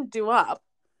that didn't do up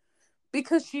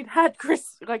because she'd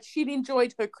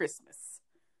enjoyed her Christmas.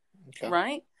 Okay.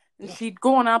 Right? And she'd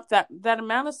gone up that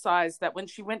amount of size that when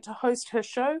she went to host her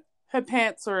show, her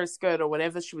pants or her skirt or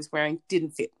whatever she was wearing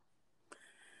didn't fit.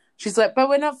 She's like, but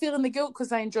we're not feeling the guilt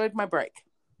because I enjoyed my break.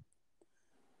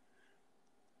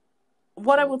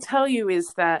 What I will tell you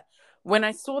is that when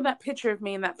I saw that picture of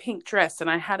me in that pink dress and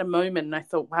I had a moment and I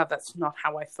thought, wow, that's not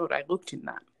how I thought I looked in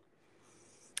that.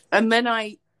 And then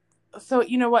I thought,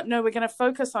 you know what? No, we're going to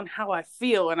focus on how I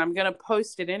feel and I'm going to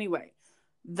post it anyway.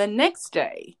 The next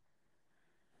day,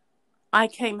 I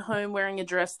came home wearing a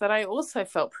dress that I also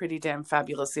felt pretty damn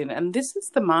fabulous in. And this is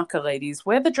the marker, ladies.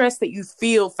 Wear the dress that you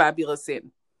feel fabulous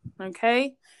in.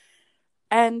 Okay?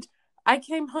 And I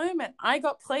came home and I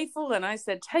got playful and I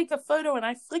said, take a photo, and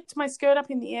I flicked my skirt up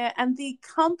in the air and the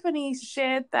company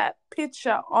shared that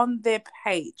picture on their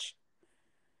page.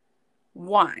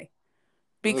 Why?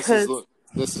 Because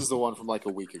this is the one from like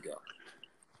a week ago.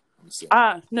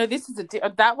 No, this is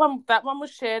that one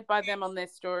was shared by them on their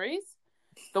stories.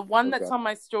 The one that's on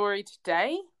my story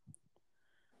today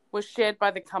was shared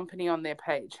by the company on their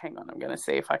page. Hang on, I'm going to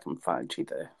see if I can find you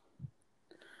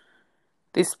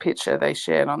this picture they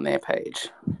shared on their page.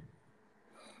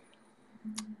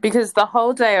 Because the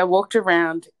whole day I walked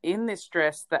around in this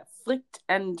dress that flicked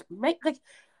and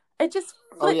it just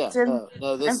flicked.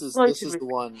 This is the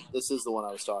one. This is the one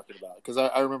I was talking about because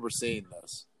I remember seeing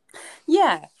this.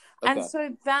 Yeah. Okay. And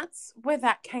so that's where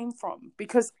that came from,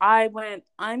 because I went,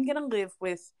 I'm going to live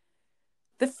with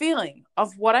the feeling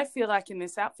of what I feel like in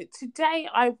this outfit. Today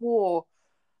I wore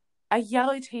a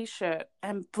yellow t-shirt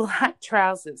and black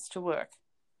trousers to work.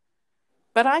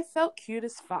 But I felt cute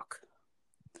as fuck.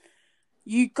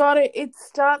 It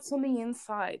starts on the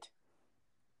inside.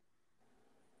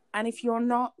 And if you're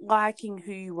not liking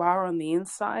who you are on the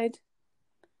inside,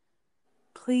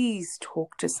 please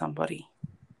talk to somebody.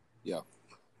 Yeah.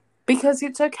 Because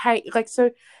it's okay.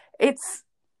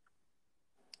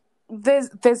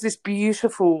 There's this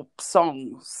beautiful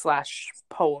song/poem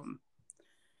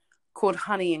called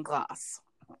Honey in Glass.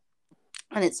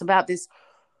 And it's about this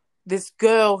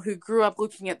girl who grew up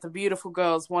looking at the beautiful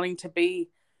girls, wanting to be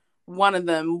one of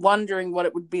them, wondering what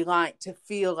it would be like to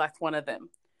feel like one of them.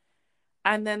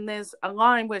 And then there's a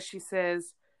line where she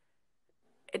says,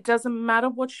 it doesn't matter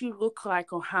what you look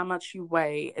like or how much you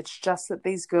weigh. It's just that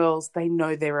these girls, they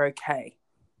know they're okay.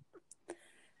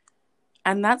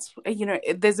 And that's,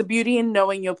 there's a beauty in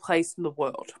knowing your place in the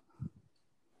world.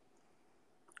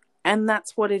 And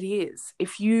that's what it is.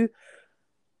 If you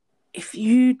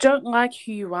don't like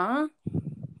who you are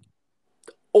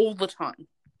all the time,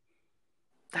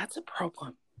 that's a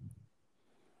problem.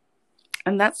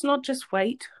 And that's not just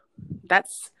weight.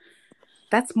 That's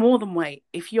more than weight.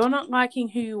 If you're not liking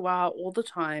who you are all the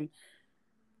time,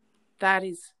 that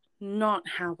is not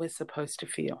how we're supposed to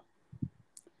feel.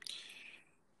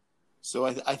 So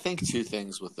I think two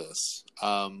things with this.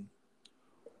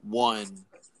 One,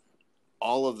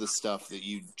 all of the stuff that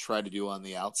you try to do on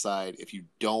the outside, if you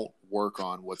don't work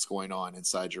on what's going on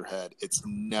inside your head, it's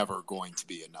never going to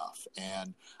be enough.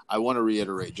 And I want to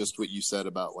reiterate just what you said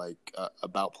about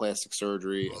about plastic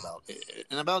surgery,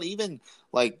 about even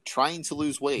like trying to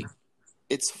lose weight.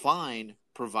 It's fine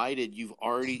provided you're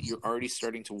already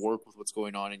starting to work with what's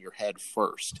going on in your head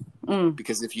first.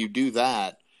 Because if you do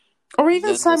that, or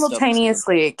even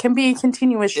simultaneously, it can be a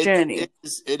continuous journey.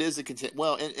 It is a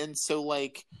well, and so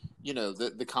like,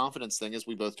 the confidence thing, as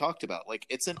we both talked about, like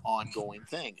it's an ongoing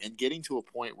thing, and getting to a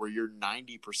point where you're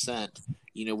 90%,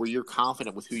 where you're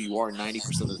confident with who you are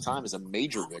 90% of the time is a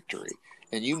major victory.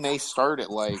 And you may start at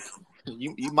like,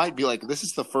 you might be like, this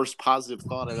is the first positive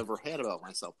thought I've ever had about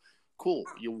myself. Cool.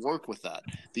 You work with that.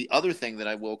 The other thing that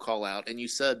I will call out, and you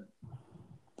said,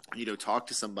 talk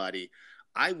to somebody.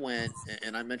 I went,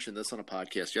 and I mentioned this on a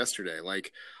podcast yesterday,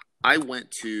 like I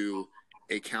went to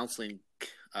a counseling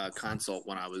consult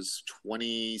when I was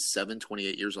 27,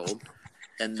 28 years old.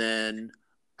 And then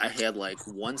I had like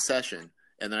one session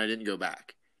and then I didn't go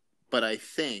back. But I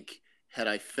think had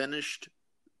I finished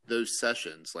those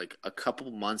sessions, like a couple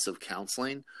months of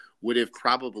counseling would have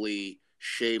probably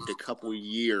shaved a couple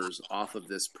years off of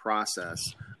this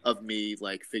process of me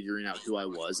like figuring out who I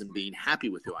was and being happy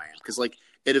with who I am. Because like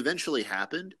it eventually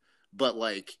happened, but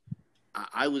like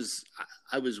I was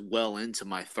well into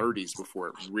my 30s before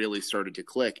it really started to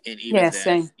click. And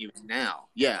even even now,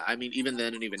 I mean, even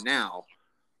then and even now,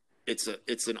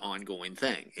 it's an ongoing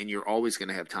thing, and you're always going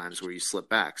to have times where you slip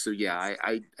back. So yeah,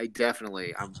 I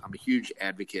definitely, I'm a huge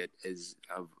advocate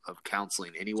of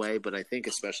counseling anyway, but I think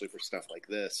especially for stuff like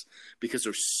this, because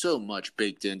there's so much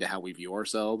baked into how we view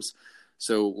ourselves.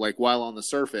 So like while on the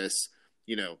surface,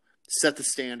 set the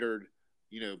standard,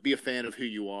 be a fan of who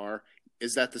you are.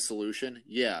 Is that the solution?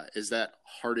 Yeah. Is that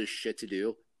hard as shit to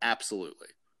do? Absolutely.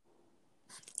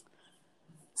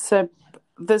 So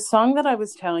the song that I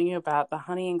was telling you about, the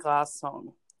Honey and Glass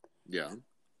song. Yeah.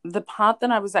 The part that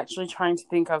I was actually trying to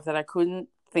think of that I couldn't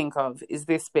think of is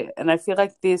this bit. And I feel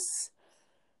like this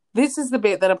is the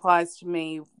bit that applies to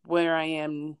me where I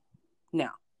am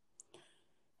now.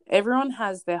 Everyone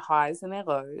has their highs and their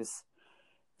lows.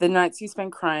 The nights you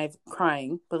spend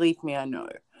crying, believe me, I know.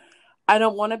 I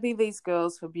don't want to be these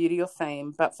girls for beauty or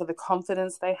fame, but for the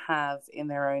confidence they have in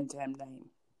their own damn name.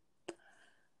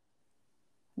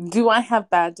 Do I have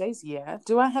bad days? Yeah.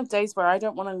 Do I have days where I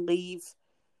don't want to leave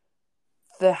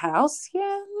the house?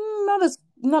 Yeah,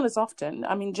 not as often.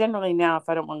 I mean, generally now, if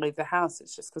I don't want to leave the house,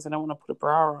 it's just because I don't want to put a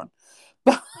bra on.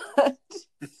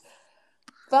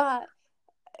 But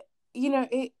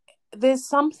there's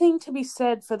something to be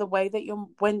said for the way that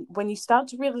when you start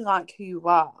to really like who you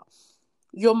are,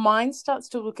 your mind starts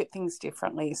to look at things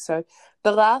differently. So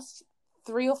the last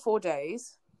 3 or 4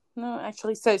 days,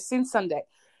 so since Sunday,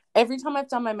 every time I've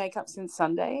done my makeup since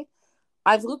Sunday,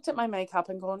 I've looked at my makeup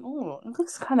and gone, oh, it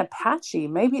looks kind of patchy.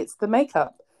 Maybe it's the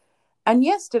makeup. And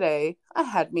yesterday, I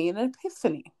had me an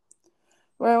epiphany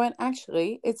where I went,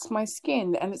 actually, it's my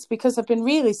skin. And it's because I've been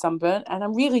really sunburnt and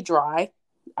I'm really dry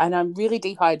and I'm really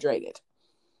dehydrated.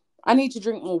 I need to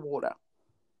drink more water.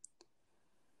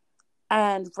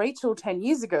 And Rachel 10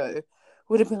 years ago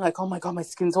would have been like, oh my God, my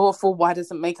skin's awful. Why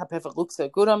doesn't makeup ever look so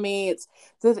good on me?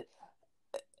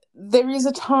 There is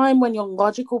a time when your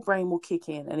logical brain will kick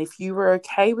in. And if you were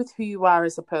okay with who you are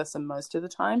as a person most of the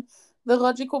time, the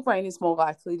logical brain is more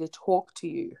likely to talk to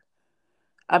you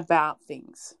about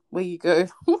things where you go,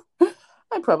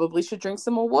 I probably should drink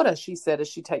some more water, she said as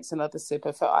she takes another sip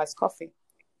of her iced coffee.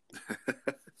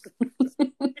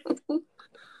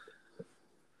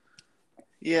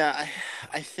 Yeah,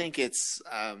 I think it's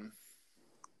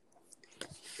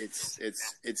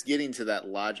getting to that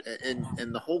logic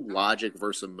and the whole logic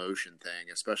versus emotion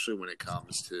thing, especially when it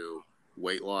comes to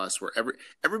weight loss, where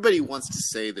everybody wants to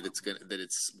say that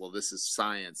this is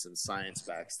science and science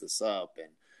backs this up,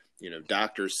 and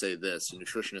doctors say this and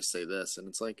nutritionists say this, and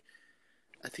it's like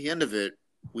at the end of it,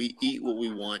 we eat what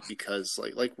we want because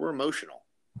like we're emotional,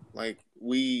 like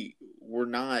we're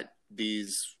not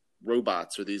these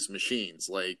robots or these machines.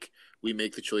 Like we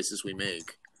make the choices we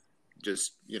make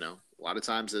just a lot of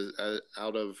times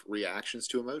out of reactions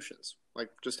to emotions. Like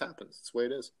just happens. It's the way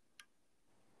it is.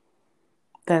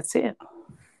 That's it.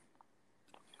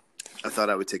 I thought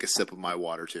I would take a sip of my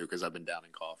water too because I've been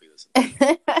downing coffee this.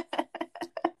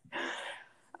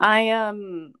 I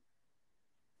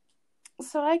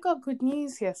So I got good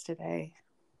news yesterday.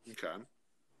 Okay.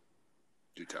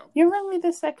 Do tell. You're only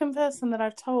the second person that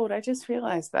I've told. I just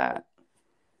realized that.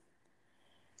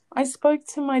 I spoke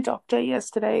to my doctor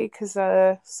yesterday because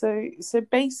so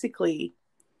basically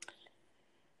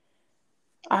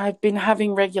I've been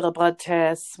having regular blood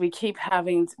tests. We've kept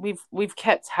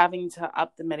having to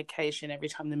up the medication every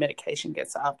time the medication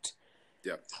gets upped.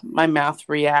 Yeah. My mouth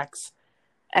reacts.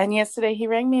 And yesterday he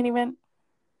rang me and he went,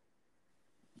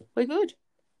 "We're good."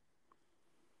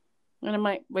 And I'm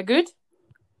like, "We're good?"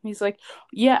 He's like,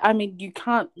 "Yeah, I mean, you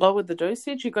can't lower the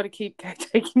dosage. You got to keep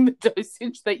taking the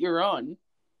dosage that you're on.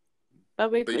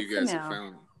 But we're But good you for guys have now."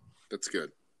 found that's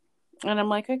good. And I'm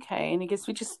like, "Okay." And he goes,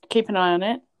 "We just keep an eye on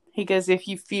it." He goes, "If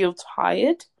you feel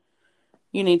tired,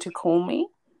 you need to call me.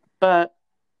 But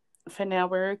for now,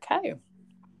 we're okay." I'm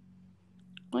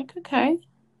like, "Okay."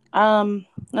 And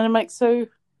I'm like, "So,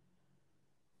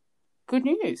 good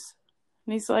news."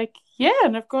 And he's like, "Yeah."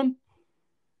 And I've gone,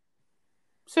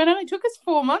 "So it only took us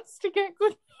 4 months to get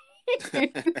good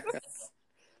news."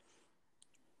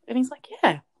 And he's like,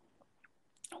 "Yeah."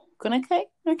 Good, okay.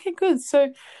 Okay, good.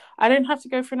 So I don't have to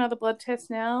go for another blood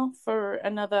test now for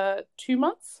another 2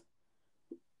 months,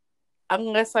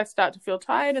 unless I start to feel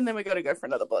tired, and then we got to go for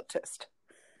another blood test.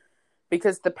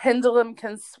 Because the pendulum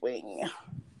can swing.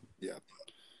 Yeah.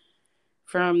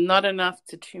 From not enough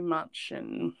to too much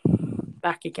and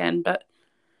back again. But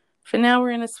for now, we're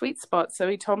in a sweet spot. So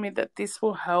he told me that this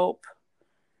will help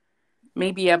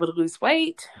me be able to lose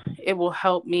weight. It will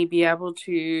help me be able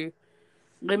to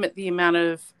limit the amount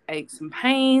of aches and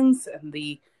pains and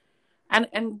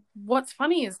what's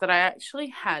funny is that I actually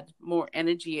had more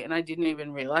energy and I didn't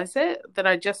even realize it, that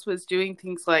I just was doing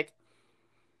things like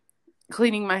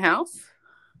cleaning my house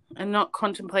and not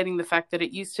contemplating the fact that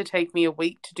it used to take me a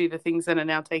week to do the things that are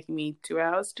now taking me 2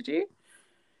 hours to do.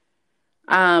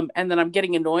 And then I'm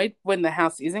getting annoyed when the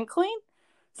house isn't clean.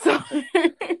 So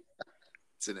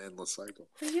It's an endless cycle.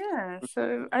 yeah.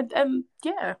 So and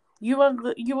yeah, you are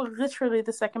literally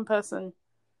the second person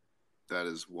That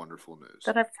is wonderful news.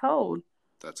 that I've told.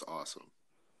 That's awesome.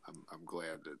 I'm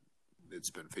glad that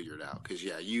it's been figured out because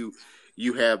yeah, you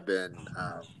have been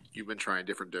you've been trying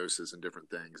different doses and different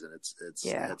things, and it's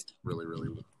Yeah. had really really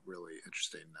really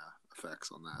interesting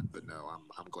effects on that. But no,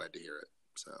 I'm glad to hear it.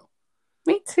 So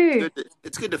Me too.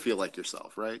 it's good to feel like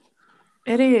yourself, right?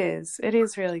 It is. It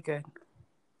is really good.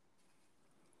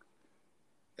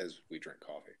 As we drink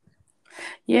coffee.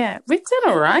 Yeah, we've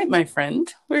done all right, my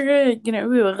friend. We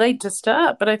were late to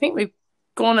start, but I think we've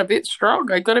gone a bit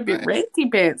strong. I got a bit I,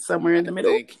 ranty pants somewhere in the I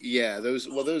middle. think yeah, those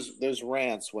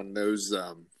rants when those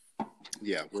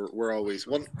yeah, we're always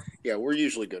one. Yeah, we're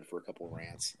usually good for a couple of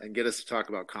rants and get us to talk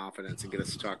about confidence and get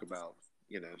us to talk about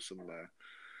some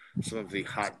of the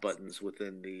hot buttons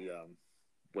within the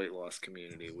weight loss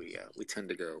community. We tend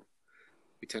to go.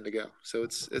 We tend to go. So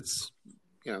it's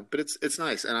but it's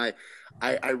nice, and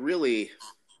I really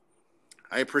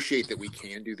I appreciate that we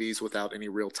can do these without any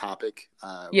real topic,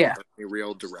 Yeah. without any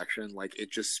real direction. Like um,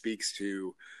 it just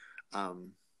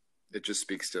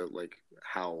speaks to like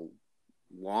how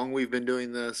long we've been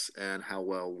doing this and how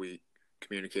well we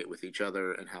communicate with each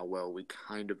other and how well we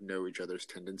kind of know each other's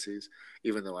tendencies,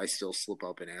 even though I still slip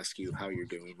up and ask you how you're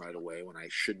doing right away when I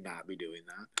should not be doing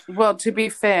that. Well, to be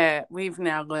fair, we've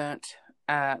now learnt,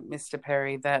 Mr.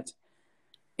 Perry, that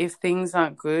if things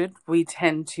aren't good, we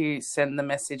tend to send the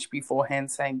message beforehand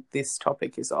saying this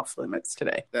topic is off limits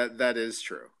today. That is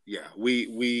true. Yeah,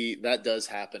 we that does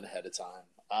happen ahead of time,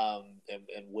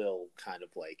 and will kind of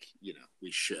like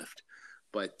we shift,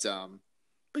 but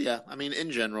yeah, I mean in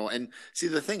general, and see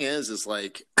the thing is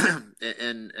like,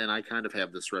 and I kind of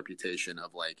have this reputation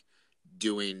of like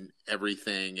doing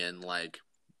everything and like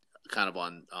kind of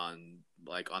on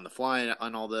like on the fly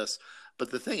on all this. But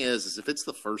the thing is if it's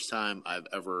the first time I've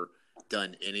ever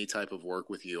done any type of work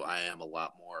with you, I am a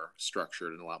lot more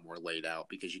structured and a lot more laid out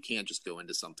because you can't just go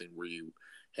into something where you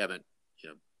haven't,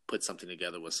 put something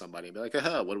together with somebody and be like,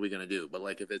 aha, what are we going to do? But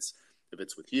like if it's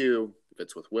with you, if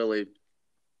it's with Willie,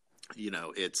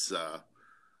 it's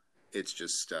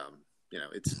just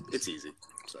it's easy.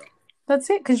 So That's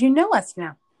it, because you know us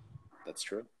now. that's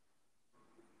true.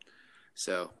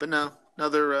 So, but no,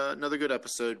 another good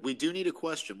episode. We do need a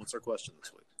question. What's our question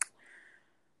this week?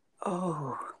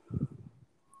 Oh.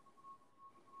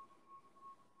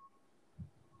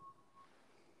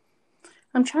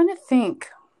 I'm trying to think.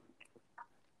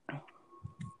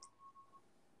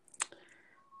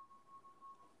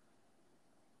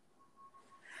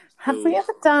 Have we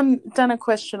ever done a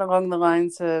question along the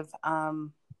lines of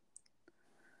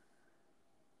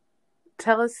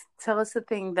Tell us the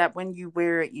thing that when you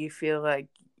wear it, you feel like,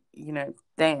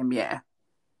 damn, yeah.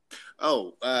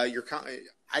 Oh, I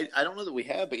don't know that we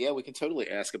have, but yeah, we can totally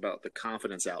ask about the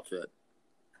confidence outfit.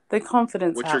 The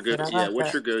confidence What's your outfit. go? I Yeah, like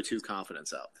what's that. your go-to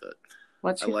confidence outfit?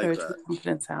 What's I your like go-to that.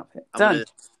 confidence outfit? I'm Done. gonna,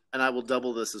 and I will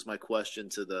double this as my question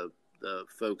to the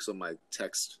folks on my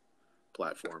text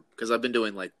platform because I've been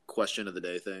doing like question of the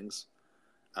day things,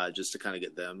 just to kind of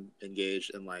get them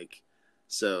engaged and like,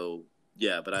 so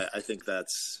yeah. But I think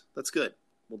that's good.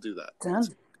 We'll do that. We'll get Done.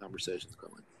 some conversations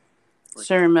going. Like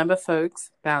So that. remember, folks,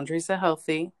 boundaries are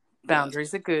healthy. Yes.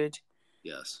 Boundaries are good.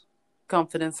 Yes.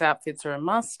 Confidence outfits are a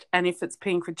must. And if it's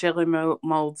pink with jelly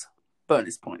molds,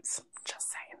 bonus points.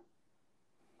 Just saying.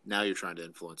 Now you're trying to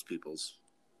influence people's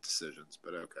decisions,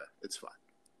 but okay, it's fine.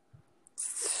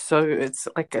 So it's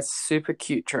like a super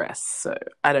cute dress. So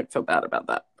I don't feel bad about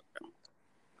that.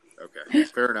 Okay,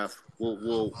 fair enough. We'll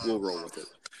roll with it.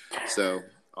 So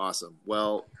awesome.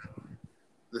 Well,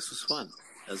 this was fun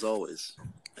as always,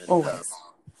 and Always.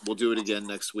 we'll do it again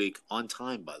next week on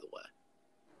time. By the way.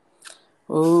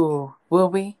 Ooh, will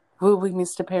we? Will we,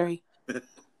 Mr. Perry?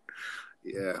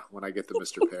 Yeah, when I get to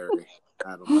Mr. Perry,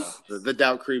 I don't know. The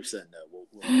doubt creeps in. No,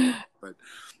 we'll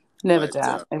Never but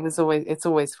doubt. It's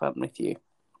always fun with you.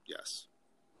 yes,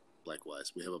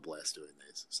 likewise. We have a blast doing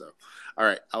these. So, all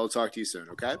right, I will talk to you soon.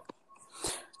 Okay.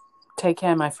 Take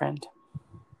care, my friend.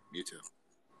 You too.